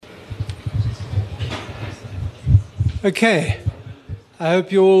Okay, I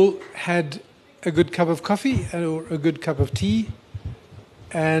hope you all had a good cup of coffee or a good cup of tea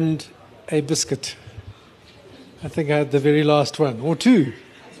and a biscuit. I think I had the very last one, or two.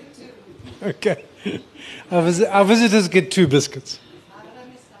 Okay. Our visitors get 2 biscuits.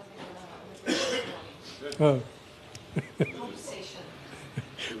 Oh.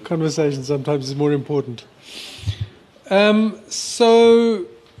 Conversation sometimes is more important. So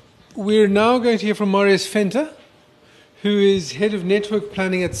we're now going to hear from Marius Venter, who is head of network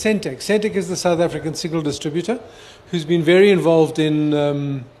planning at Sentech. Sentech is the South African signal distributor who's been very involved in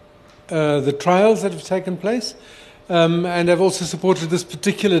the trials that have taken place and have also supported this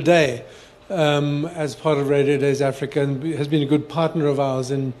particular day as part of Radio Days Africa, and has been a good partner of ours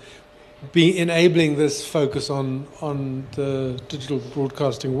in enabling this focus on the digital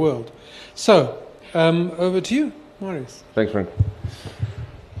broadcasting world. So, over to you, Marius. Thanks, Frank.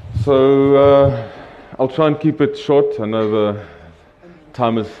 So, I'll try and keep it short. I know the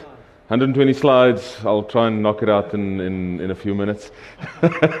time is 120 slides. I'll try and knock it out in a few minutes.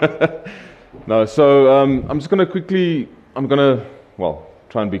 No, so I'm just going to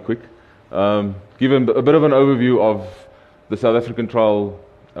try and be quick. Give a bit of an overview of the South African trial,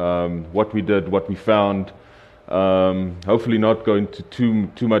 what we did, what we found. Hopefully not go into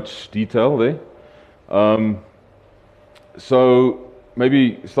too much detail there. So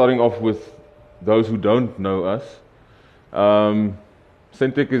maybe starting off with those who don't know us.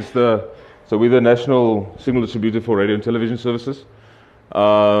 Sentech is we're the national signal distributor for radio and television services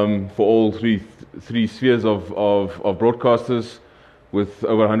for all three spheres of broadcasters, with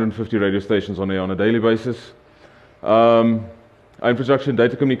over 150 radio stations on air on a daily basis. Our infrastructure and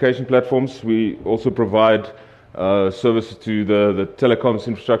data communication platforms, we also provide services to the telecoms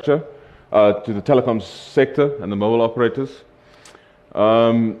infrastructure, to the telecoms sector and the mobile operators.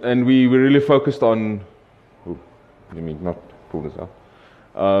 And we really focused on,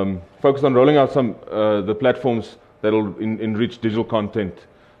 focused on rolling out some the platforms that will enrich digital content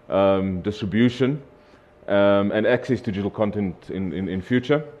distribution and access to digital content in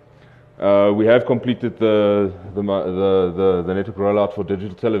future. We have completed the network rollout for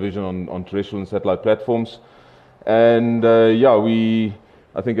digital television on terrestrial and satellite platforms, and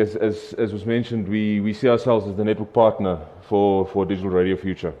I think as was mentioned, we see ourselves as the network partner for digital radio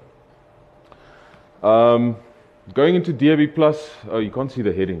future. Going into DAB+, you can't see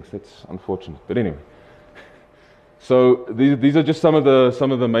the headings. That's unfortunate, but anyway. So these are just some of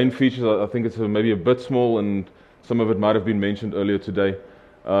the main features. I think it's maybe a bit small, and some of it might have been mentioned earlier today.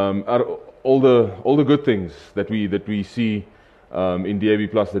 All the good things that we see in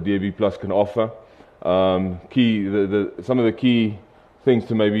DAB+, that DAB+ can offer. Some of the key things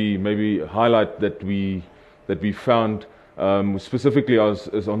to maybe highlight that we found specifically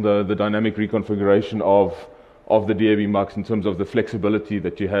is on the dynamic reconfiguration of the DAB MUX, in terms of the flexibility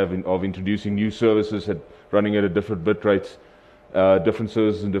that you have of introducing new services running at a different bit rates, different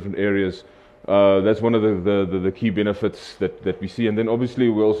services in different areas. That's one of the key benefits that we see. And then obviously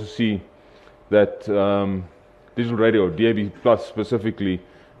we also see that digital radio, DAB+ specifically,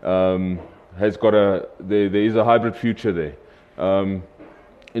 has got there is a hybrid future there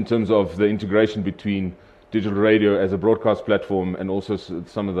in terms of the integration between digital radio as a broadcast platform and also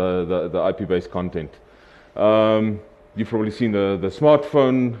some of the IP-based content. You've probably seen the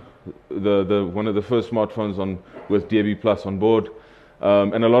smartphone, one of the first smartphones with DAB+ on board,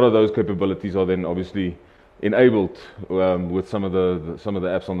 and a lot of those capabilities are then obviously enabled with some of the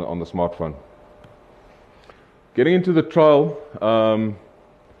apps on the smartphone. Getting into the trial,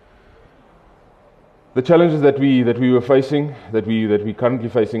 the challenges that we were facing, that we currently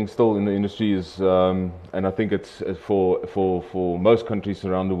facing still in the industry is, and I think it's for most countries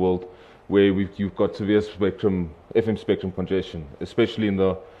around the world, where you've got severe FM spectrum congestion, especially in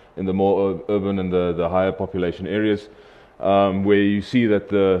the more urban and the higher population areas, where you see that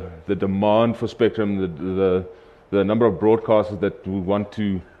the demand for spectrum, the number of broadcasters that want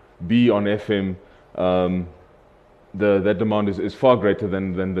to be on FM, that demand is far greater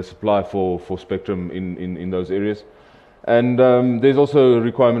than the supply for spectrum in those areas. And there's also a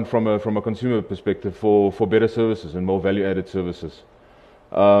requirement from a consumer perspective for better services and more value-added services.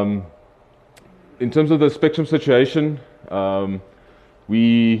 In terms of the spectrum situation,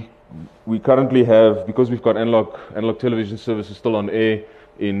 we currently have, because we've got analog television services still on air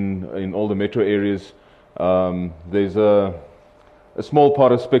in all the metro areas, there's a small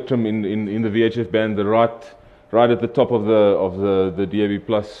part of spectrum in the VHF band, right at the top of the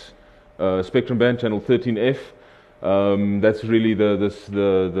DAB+ spectrum band, channel 13F. That's really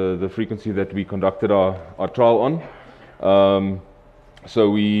the frequency that we conducted our trial on.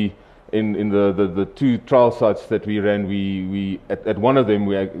 So in the two trial sites that we ran, we at one of them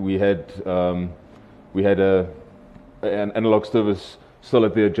we had an analog service still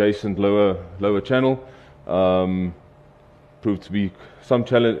at the adjacent lower channel. Proved to be some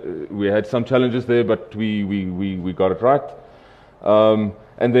challenge. We had some challenges there, but we got it right. And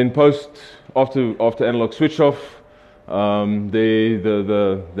then after analog switch off,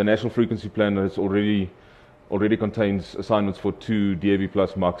 the national frequency plan has already contains assignments for 2 DAB+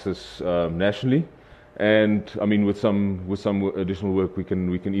 muxes nationally, and I mean with some additional work we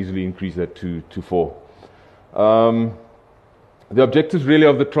can easily increase that to 4. The objectives really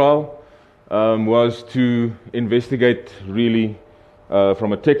of the trial was to investigate really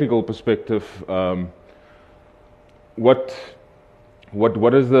from a technical perspective what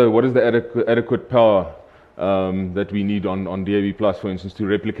is the adequate power that we need on DAB+, for instance, to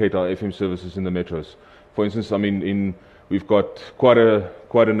replicate our FM services in the metros. For instance, I mean, we've got quite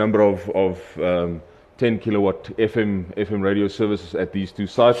a number of 10 kilowatt FM radio services at these two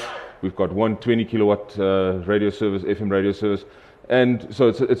sites. We've got one 20 kilowatt radio service, FM radio service, and so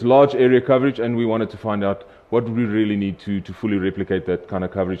it's large area coverage. And we wanted to find out what we really need to fully replicate that kind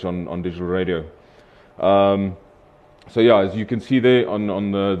of coverage on digital radio. So yeah, as you can see there on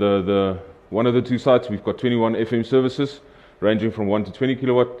the one of the two sites, we've got 21 FM services ranging from 1 to 20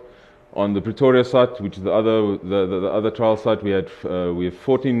 kilowatt. On the Pretoria site, which is the other trial site, we have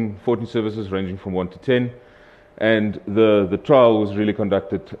 14 services ranging from 1 to 10, and the trial was really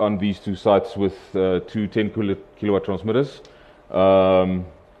conducted on these two sites with two 10 kilowatt transmitters,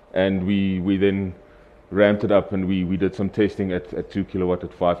 and we then ramped it up and we did some testing at 2 kilowatt,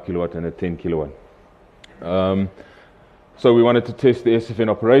 at 5 kilowatt, and at 10 kilowatt. So we wanted to test the SFN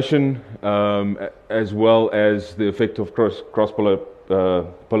operation as well as the effect of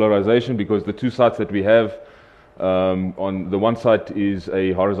polarization, because the two sites that we have, on the one site is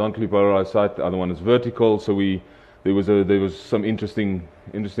a horizontally polarized site, the other one is vertical. So there was some interesting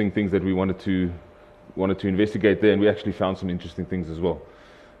things that we wanted to investigate there, and we actually found some interesting things as well.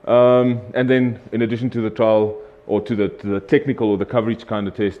 And then in addition to the trial, or to the technical or the coverage kind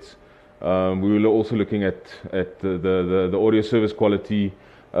of tests, we were also looking at the audio service quality,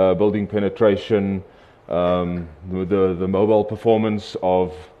 building penetration, the mobile performance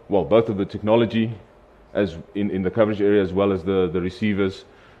of, well, both of the technology as in the coverage area, as well as the receivers.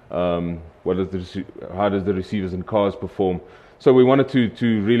 How does the receivers in cars perform? So we wanted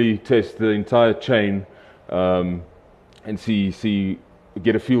to really test the entire chain and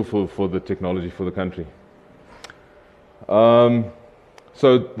get a feel for the technology for the country.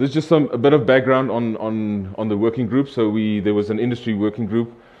 So there's just a bit of background on the working group. So there was an industry working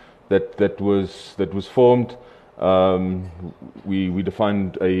group that was formed. We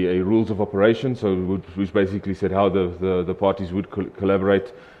defined a rules of operation, so which basically said how the parties would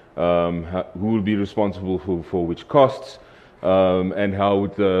collaborate, who will be responsible for which costs, and how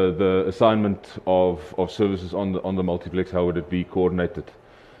would the assignment of services on the multiplex, how would it be coordinated.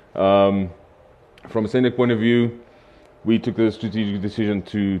 From a Sentech point of view, we took the strategic decision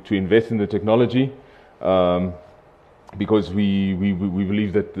to invest in the technology, because we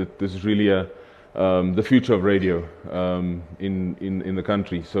believe that this is really the future of radio in the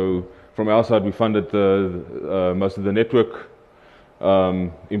country. So from our side, we funded most of the network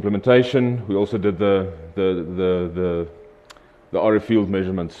implementation. We also did the RF field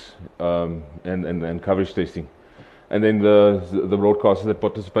measurements and coverage testing, and then the broadcasters that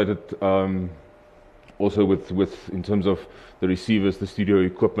participated. Also with in terms of the receivers, the studio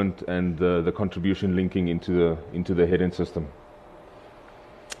equipment, and the contribution linking into the head-end system.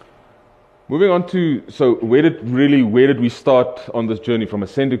 Moving on to, so where did we start on this journey from a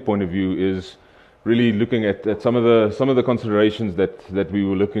Sentech point of view, is really looking at some of the considerations that we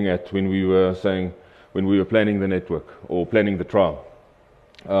were looking at when we were planning the network or planning the trial.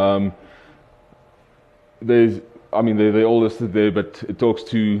 They're all listed there, but it talks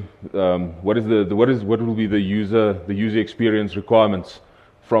to what will be the user experience requirements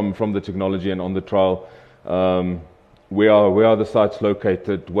from the technology and on the trial. Where are the sites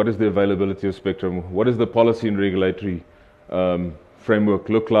located? What is the availability of spectrum? What does the policy and regulatory framework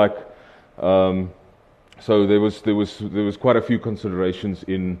look like? So there was quite a few considerations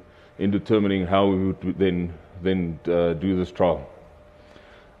in determining how we would then do this trial.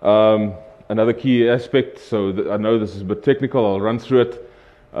 Another key aspect, so I know this is a bit technical, I'll run through it,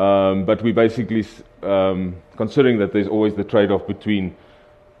 but we basically, considering that there's always the trade-off between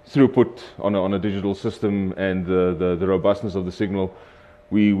throughput on a digital system and the robustness of the signal,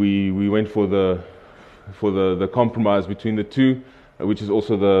 we went for the compromise between the two, which is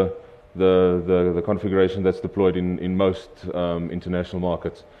also the configuration that's deployed in most international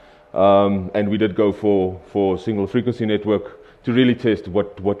markets. And we did go for single frequency network to really test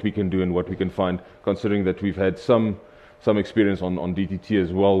what we can do and what we can find, considering that we've had some experience on DTT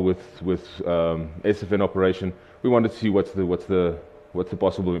as well with SFN operation. We wanted to see what's the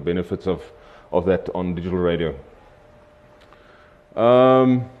possible benefits of that on digital radio.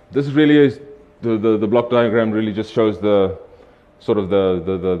 This really is the block diagram. Really just shows the sort of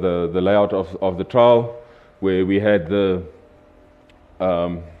the layout of the trial, where we had the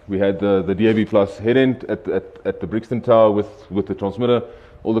DAB plus head end at the Brixton Tower with the transmitter,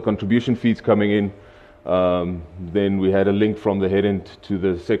 all the contribution feeds coming in. Then we had a link from the head end to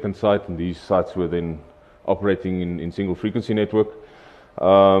the second site, and these sites were then operating in single frequency network.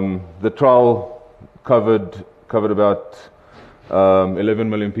 The trial covered about 11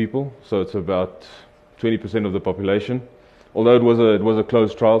 million people, so it's about 20% of the population. Although it was a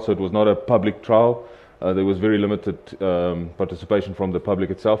closed trial, so it was not a public trial. There was very limited participation from the public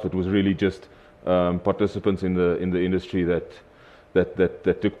itself. It was really just participants in the industry that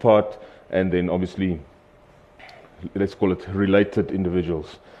took part, and then obviously, let's call it related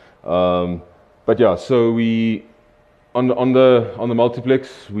individuals. But yeah, so we on the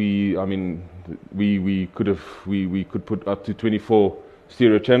multiplex, we could put up to 24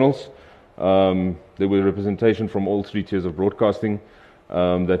 stereo channels. There was representation from all three tiers of broadcasting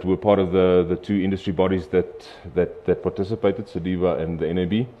that were part of the two industry bodies that participated, SEDIVA and the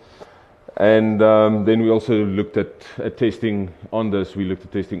NAB. And then we also looked at testing on this. We looked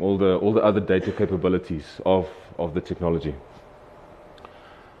at testing all the other data capabilities of the technology.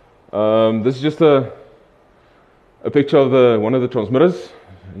 This is just a picture of one of the transmitters.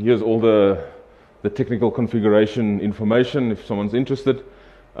 Here's all the technical configuration information if someone's interested.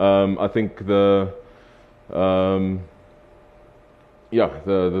 I think the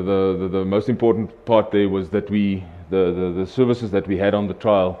most important part there was that the services that we had on the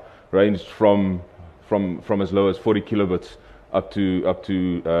trial ranged from as low as 40 kilobits up to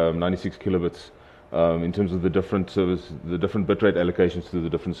 96 kilobits in terms of the different bitrate allocations to the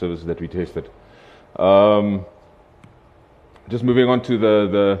different services that we tested. Just moving on to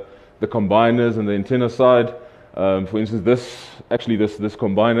the combiners and the antenna side. For instance, this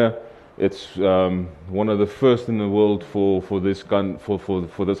combiner, it's one of the first in the world for this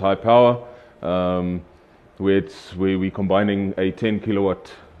high power, where we're combining a 10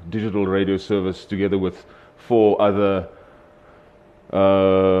 kilowatt digital radio service together with four other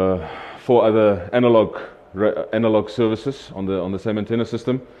analog services on the same antenna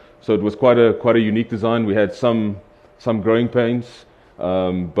system. So it was quite a unique design. We had some growing pains,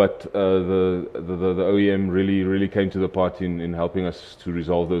 but the OEM really came to the party in helping us to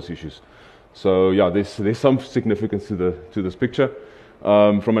resolve those issues. So yeah, there's some significance to this picture.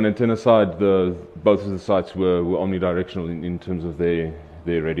 From an antenna side, both of the sites were omnidirectional in terms of their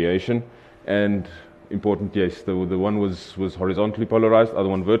radiation, and important, yes, the one was horizontally polarized, other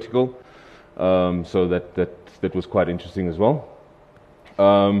one vertical. So that was quite interesting as well.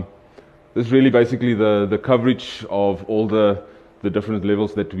 This is really basically the coverage of all the different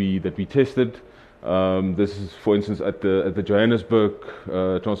levels that we tested. This is, for instance, at the Johannesburg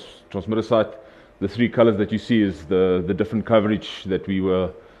transmitter site. The three colors that you see is the different coverage that we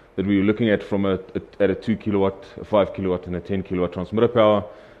were looking at from at a 2 kilowatt, a 5 kilowatt, and a 10 kilowatt transmitter power,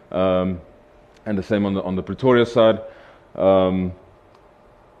 and the same on the Pretoria side.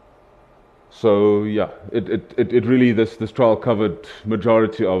 So yeah, it really this trial covered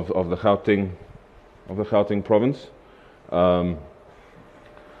majority of the Gauteng province.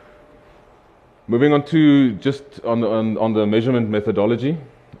 Moving on to just on the measurement methodology.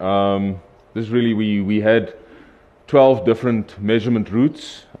 This really we had 12 different measurement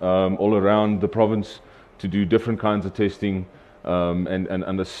routes all around the province to do different kinds of testing and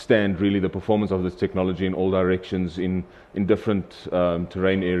understand really the performance of this technology in all directions in different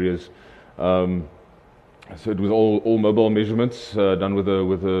terrain areas. So it was all mobile measurements done with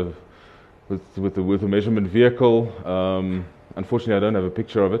a measurement vehicle. Unfortunately, I don't have a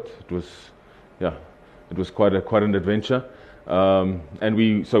picture of it. It was quite an adventure. And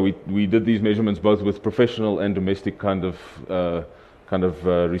we did these measurements both with professional and domestic kind of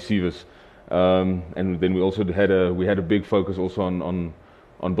receivers. And then we also had a big focus also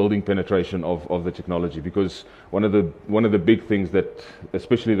on building penetration of the technology, because one of the big things that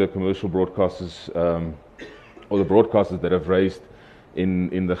especially the commercial broadcasters or the broadcasters that have raised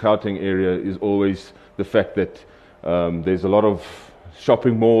in the Gauteng area is always the fact that there's a lot of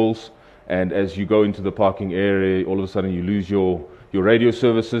shopping malls, and as you go into the parking area, all of a sudden you lose your radio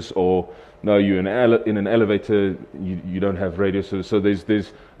services, or no, you're in an elevator, you don't have radio service. So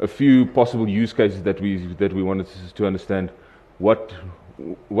there's a few possible use cases that we wanted to understand what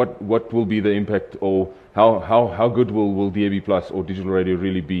what will be the impact, or how good will DAB Plus or digital radio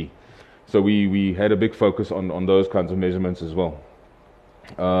really be. So we had a big focus on those kinds of measurements as well.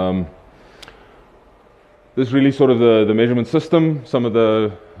 This is really sort of the measurement system. Some of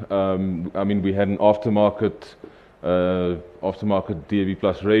the, I mean, we had an aftermarket DAB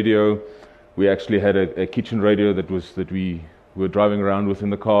Plus radio. We actually had a kitchen radio that we were driving around with in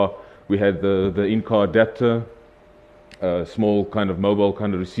the car. We had the in-car adapter, small kind of mobile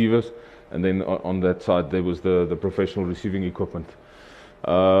kind of receivers, and then on that side there was the professional receiving equipment.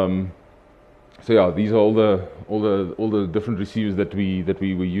 So yeah, these are all the different receivers that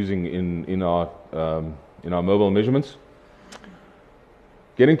we were using in our mobile measurements.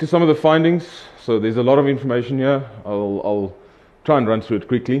 Getting to some of the findings. So there's a lot of information here. I'll try and run through it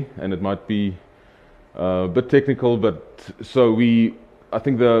quickly, and it might be a bit technical, but so I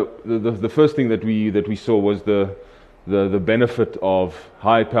think the first thing that we saw was the benefit of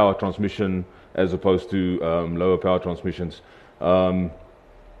high power transmission as opposed to lower power transmissions.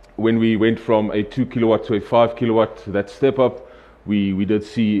 When we went from a 2 kilowatt to a 5 kilowatt, that step up, we did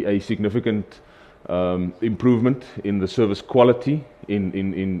see a significant improvement in the service quality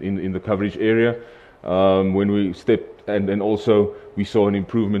in the coverage area. When we stepped, and also we saw an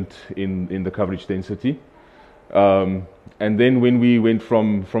improvement in the coverage density. And then when we went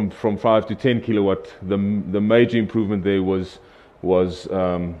from 5 to 10 kilowatt, the major improvement there was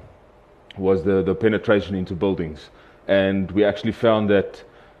the penetration into buildings, and we actually found that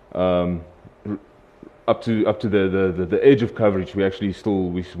up to the edge of coverage, we actually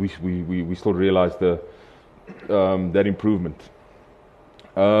still realized that improvement.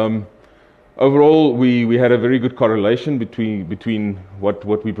 Overall, we had a very good correlation between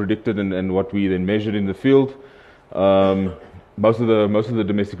what we predicted and what we then measured in the field. Most of the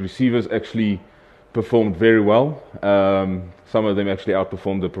domestic receivers actually performed very well. Some of them actually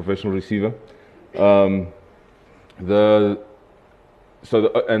outperformed the professional receiver. The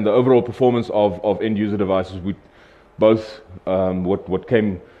overall performance of end user devices, we both what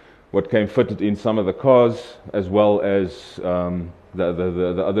came fitted in some of the cars, as well as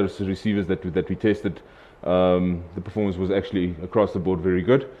the other receivers that we tested, the performance was actually across the board very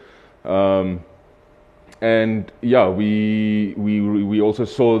good. And yeah, we also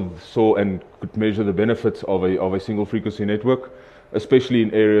saw and could measure the benefits of a single frequency network, especially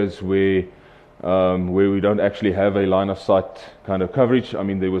in areas where we don't actually have a line of sight kind of coverage. I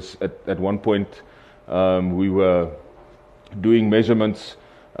mean, there was at one point we were doing measurements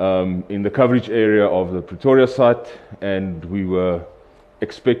in the coverage area of the Pretoria site, and we were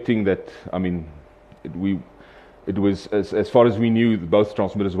expecting that, I mean, it was as far as we knew, both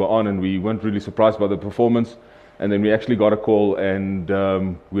transmitters were on, and we weren't really surprised by the performance. And then we actually got a call, and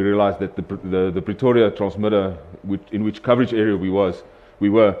we realized that the Pretoria transmitter, in which coverage area we were,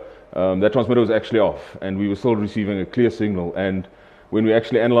 that transmitter was actually off, and we were still receiving a clear signal. And when we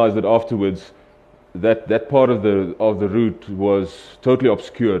actually analyzed it afterwards, that part of the route was totally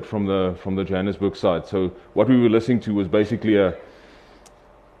obscured from the Johannesburg side. So what we were listening to was basically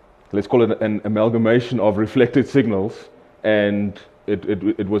let's call it an amalgamation of reflected signals, and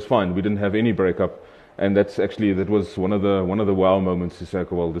it was fine. We didn't have any breakup, and that was one of the wow moments to say,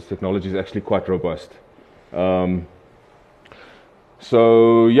 okay, well, this technology is actually quite robust.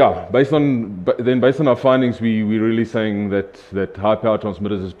 So yeah, based on our findings, we really saying that high power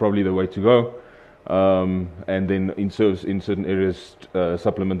transmitters is probably the way to go, and then in certain areas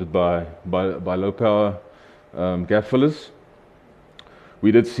supplemented by low power gap fillers.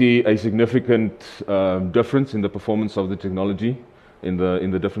 We did see a significant difference in the performance of the technology in the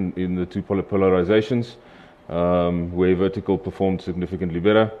two polarizations, where vertical performed significantly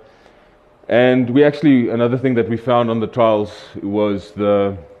better. And we actually, another thing that we found on the trials was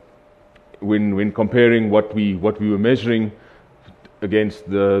when comparing what we were measuring against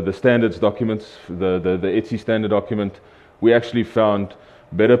the standards documents, the ETSI standard document, we actually found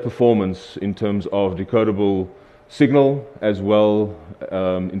better performance in terms of decodable signal, as well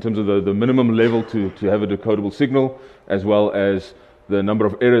in terms of the minimum level to have a decodable signal, as well as the number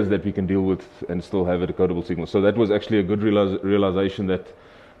of errors that we can deal with and still have a decodable signal. So that was actually a good realization that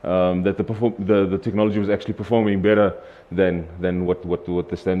the technology was actually performing better than what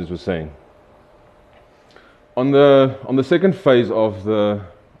the standards were saying. On the second phase of the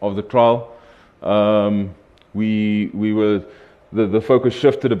trial, the focus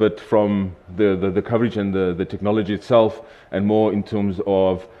shifted a bit from the coverage and the technology itself, and more in terms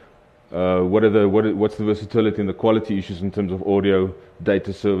of what's the versatility and the quality issues in terms of audio,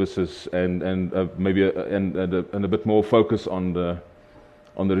 data services, and maybe a bit more focus on the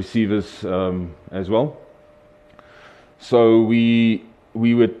receivers as well. So we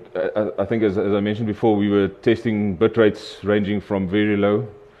we were, I think as I mentioned before, we were testing bit rates ranging from very low,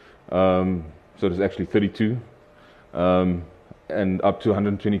 so it's actually 32, and up to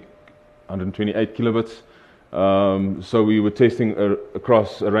 128 kilobits. So we were testing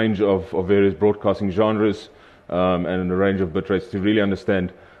across a range of various broadcasting genres and a range of bit rates to really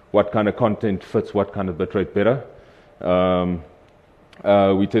understand what kind of content fits what kind of bit rate better.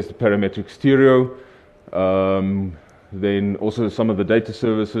 We tested parametric stereo, then also some of the data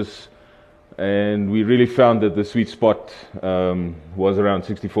services, and we really found that the sweet spot was around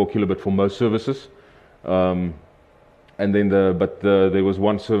 64 kilobit for most services. And then there was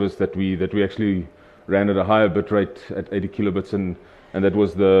one service that we actually ran at a higher bit rate at 80 kilobits, and that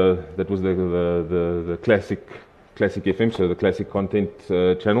was the classic FM, so the classic content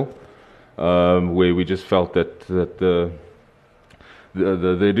channel, where we just felt that the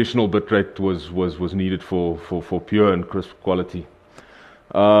additional bit rate was needed for pure and crisp quality.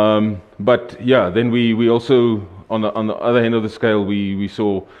 But yeah, then we also on the other end of the scale we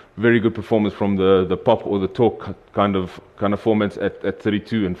saw very good performance from the pop or the talk kind of formats at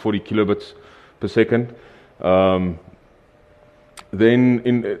 32 and 40 kilobits per second.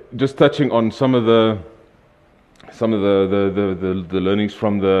 Then just touching on some of the learnings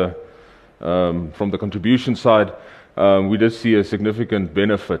from the contribution side, we did see a significant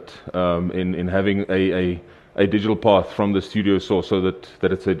benefit in having a digital path from the studio source, so that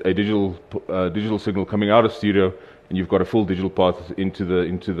it's a digital signal coming out of studio, and you've got a full digital path into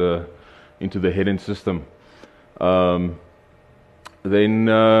the head-end system.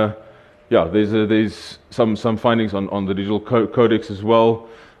 Then yeah, there's some findings on the digital codecs as well.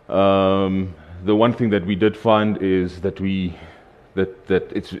 The one thing that we did find is that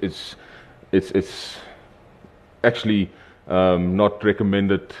it's actually not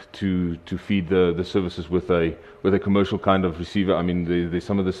recommended to feed the services with a commercial kind of receiver. I mean, there's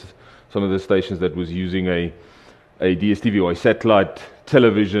some of the stations that was using a DSTV or a satellite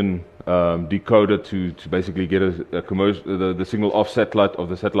television decoder to basically get a commercial the signal off satellite of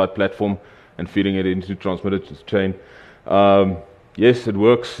the satellite platform and feeding it into transmitter chain. Yes, it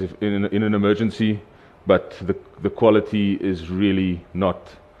works in an emergency, but the quality is really not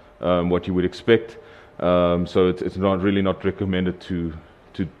what you would expect. So it's really not recommended to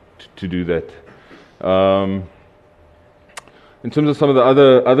do that. In terms of some of the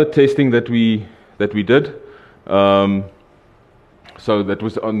other testing that we did, so that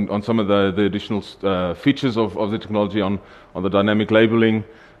was on some of the additional features of the technology, on the dynamic labeling,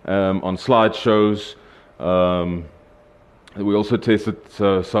 on slideshows. We also tested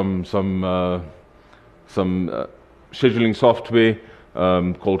some scheduling software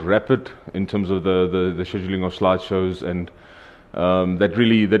called Rapid in terms of the scheduling of slideshows, and that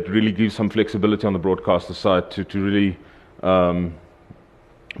really gives some flexibility on the broadcaster side to really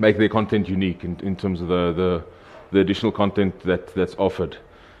make their content unique in terms of the additional content that's offered.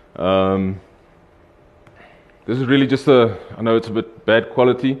 This is really just I know it's a bit bad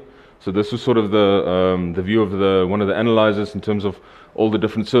quality, so this was sort of the view of one of the analyzers in terms of all the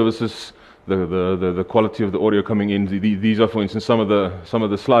different services, the quality of the audio coming in. These are, for instance, some of the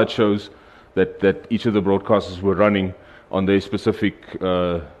slideshows that each of the broadcasters were running on their specific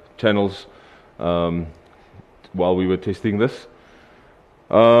channels while we were testing this.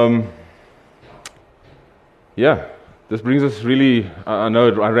 Yeah, this brings us really, I know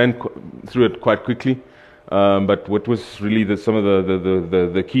I ran through it quite quickly, but what was really some of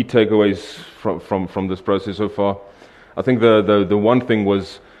the key takeaways from this process so far? I think the one thing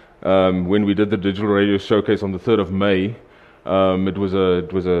was, when we did the digital radio showcase on the 3rd of May, it was a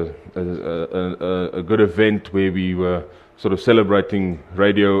good event where we were sort of celebrating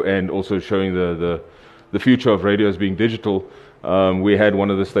radio and also showing the future of radio as being digital. We had one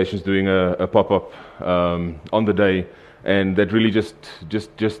of the stations doing a pop-up on the day, and that really just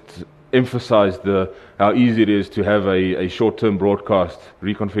emphasized how easy it is to have a short-term broadcast,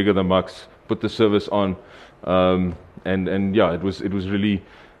 reconfigure the mux, put the service on, and yeah, it was really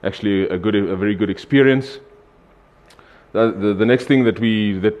actually a very good experience. The next thing that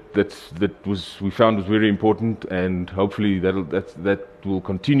we found was very important, and hopefully that will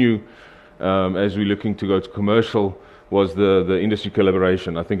continue as we're looking to go to commercial, was the industry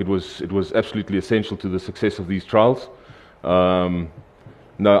collaboration. I think it was absolutely essential to the success of these trials.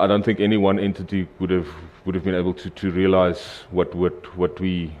 No, I don't think any one entity would have been able to realize what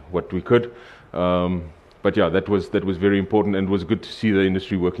we could. But yeah, that was very important, and it was good to see the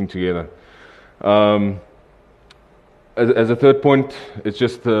industry working together. As a third point, it's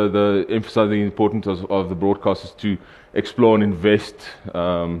just the emphasizing the importance of the broadcasters to explore and invest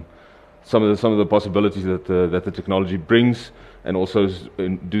some of the possibilities that the technology brings, also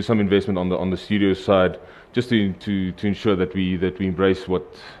do some investment on the studio side, just to ensure that we embrace what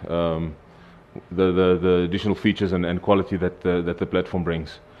the additional features and quality that the platform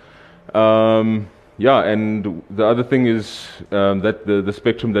brings. Yeah, and the other thing is that the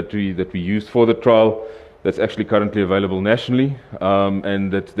spectrum that we used for the trial, that's actually currently available nationally,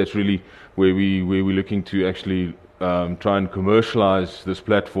 and that's really where we're looking to actually try and commercialize this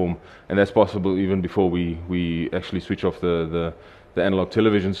platform, and that's possible even before we actually switch off the analog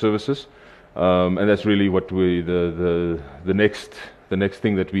television services, and that's really what the next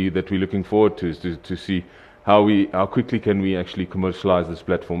thing that we're looking forward to, is to see how quickly can we actually commercialize this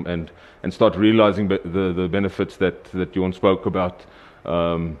platform and start realizing the benefits that Jorn spoke about,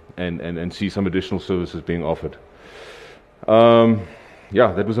 and see some additional services being offered.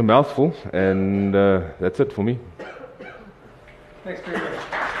 Yeah, that was a mouthful, and that's it for me. Thanks very much.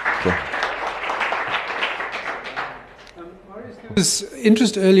 Sure. Marius, there was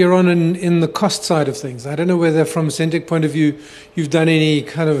interest earlier on in the cost side of things. I don't know whether from a Sentech point of view you've done any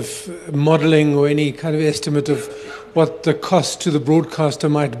kind of modeling or any kind of estimate of what the cost to the broadcaster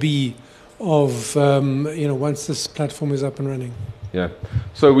might be of once this platform is up and running. Yeah,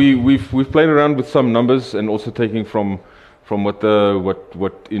 so we've played around with some numbers, and also taking from what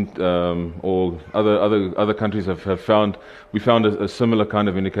all other countries have found. We found a similar kind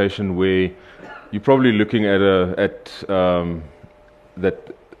of indication where you're probably looking at a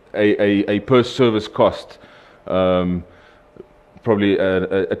per service cost, probably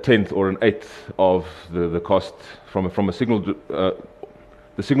a tenth or an eighth of the cost from a signal.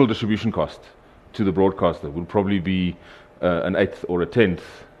 The signal distribution cost to the broadcaster would probably be an eighth or a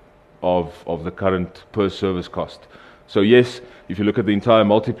tenth of the current per service cost. So yes, if you look at the entire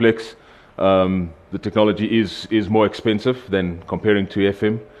multiplex, the technology is more expensive than comparing to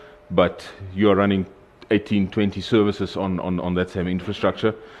FM, but you are running 18, 20 services on that same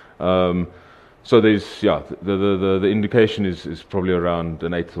infrastructure. So there's, yeah, the indication is probably around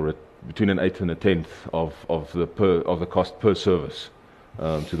an eighth or between an eighth and a tenth of the cost per service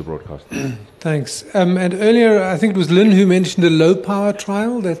to the broadcaster. Thanks. And earlier, I think it was Lynn who mentioned a low power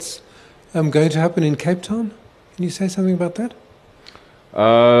trial that's going to happen in Cape Town. Can you say something about that?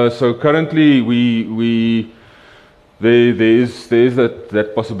 So currently, there is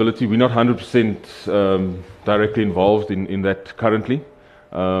that possibility. We're not 100% directly involved in that currently,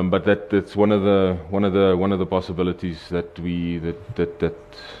 but that's one of the possibilities that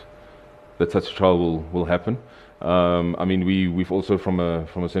such a trial will happen. I mean, we've also from a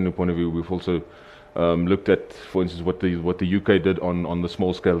Sentech point of view, we've also looked at, for instance, what the UK did on the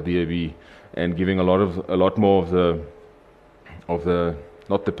small scale DAB, and giving a lot more of the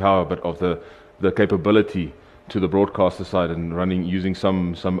not the power, but of the capability to the broadcaster side, and using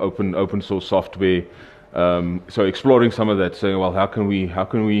some open source software. So exploring some of that, saying, well, how can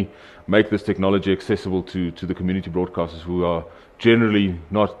we make this technology accessible to the community broadcasters who are generally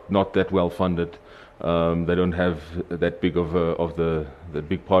not that well funded. They don't have that big of the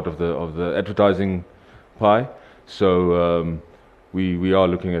big part of the advertising pie. So we are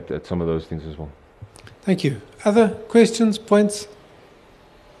looking at some of those things as well. Thank you. Other questions, points?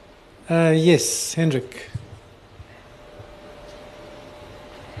 Yes, Hendrik.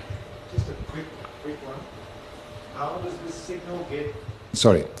 Just a quick one. How does the signal get...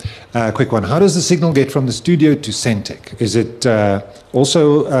 Sorry, quick one. How does the signal get from the studio to Sentech? Is it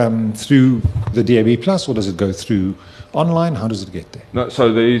also through the DAB Plus, or does it go through online? How does it get there? No,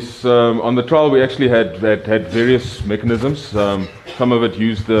 so there's on the trial we actually had various mechanisms. Some of it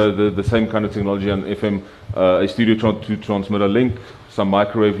used the same kind of technology on FM, a studio to transmitter link, some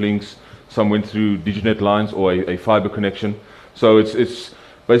microwave links. Some went through Diginet lines or a fiber connection. So it's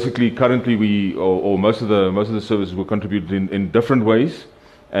basically currently or most of the services were contributed in different ways,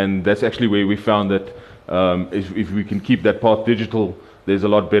 and that's actually where we found that if we can keep that part digital, there's a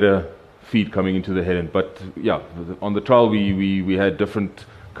lot better feed coming into the head end. But yeah, on the trial we had different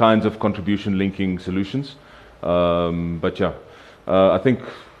kinds of contribution linking solutions. But yeah, I think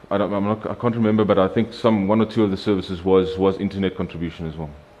I can't remember, but I think one or two of the services was internet contribution as well.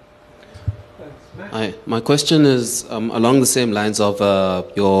 Hi, my question is along the same lines of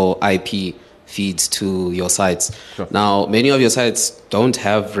your IP feeds to your sites. Sure. Now, many of your sites don't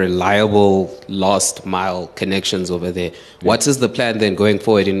have reliable last mile connections over there. Yeah. What is the plan then going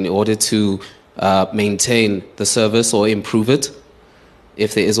forward in order to maintain the service or improve it,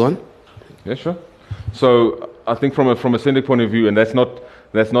 if there is one? Yeah, sure. So I think from a Sentech point of view, and that's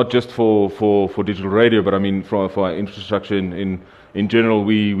not just for digital radio, but I mean for our infrastructure in general,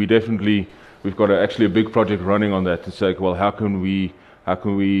 we've got actually a big project running on that to say, well, how can we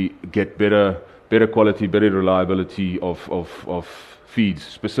get better better quality, better reliability of feeds,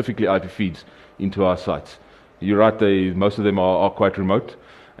 specifically IP feeds, into our sites. You're right, most of them are quite remote,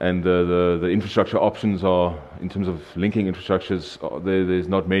 and the infrastructure options are, in terms of linking infrastructures, there's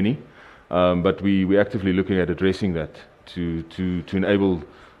not many, but we're actively looking at addressing that to enable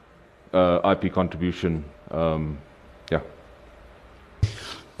IP contribution. Yeah.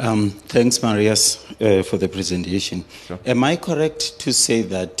 Thanks, Marius, for the presentation. Sure. Am I correct to say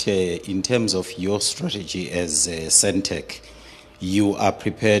that in terms of your strategy as Sentech, you are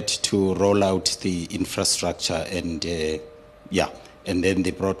prepared to roll out the infrastructure and and then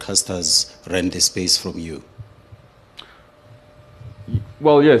the broadcasters rent the space from you?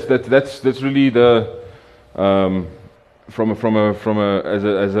 Well, yes, that's really the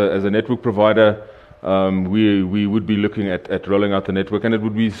as a network provider, we would be looking at rolling out the network, and it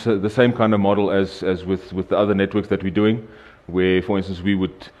would be the same kind of model as with the other networks that we're doing, where, for instance, we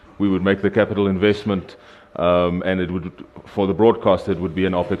would make the capital investment, and it would, for the broadcast, it would be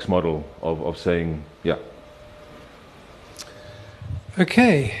an OpEx model of saying, yeah.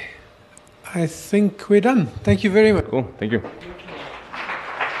 Okay, I think we're done. Thank you very much. Cool, thank you.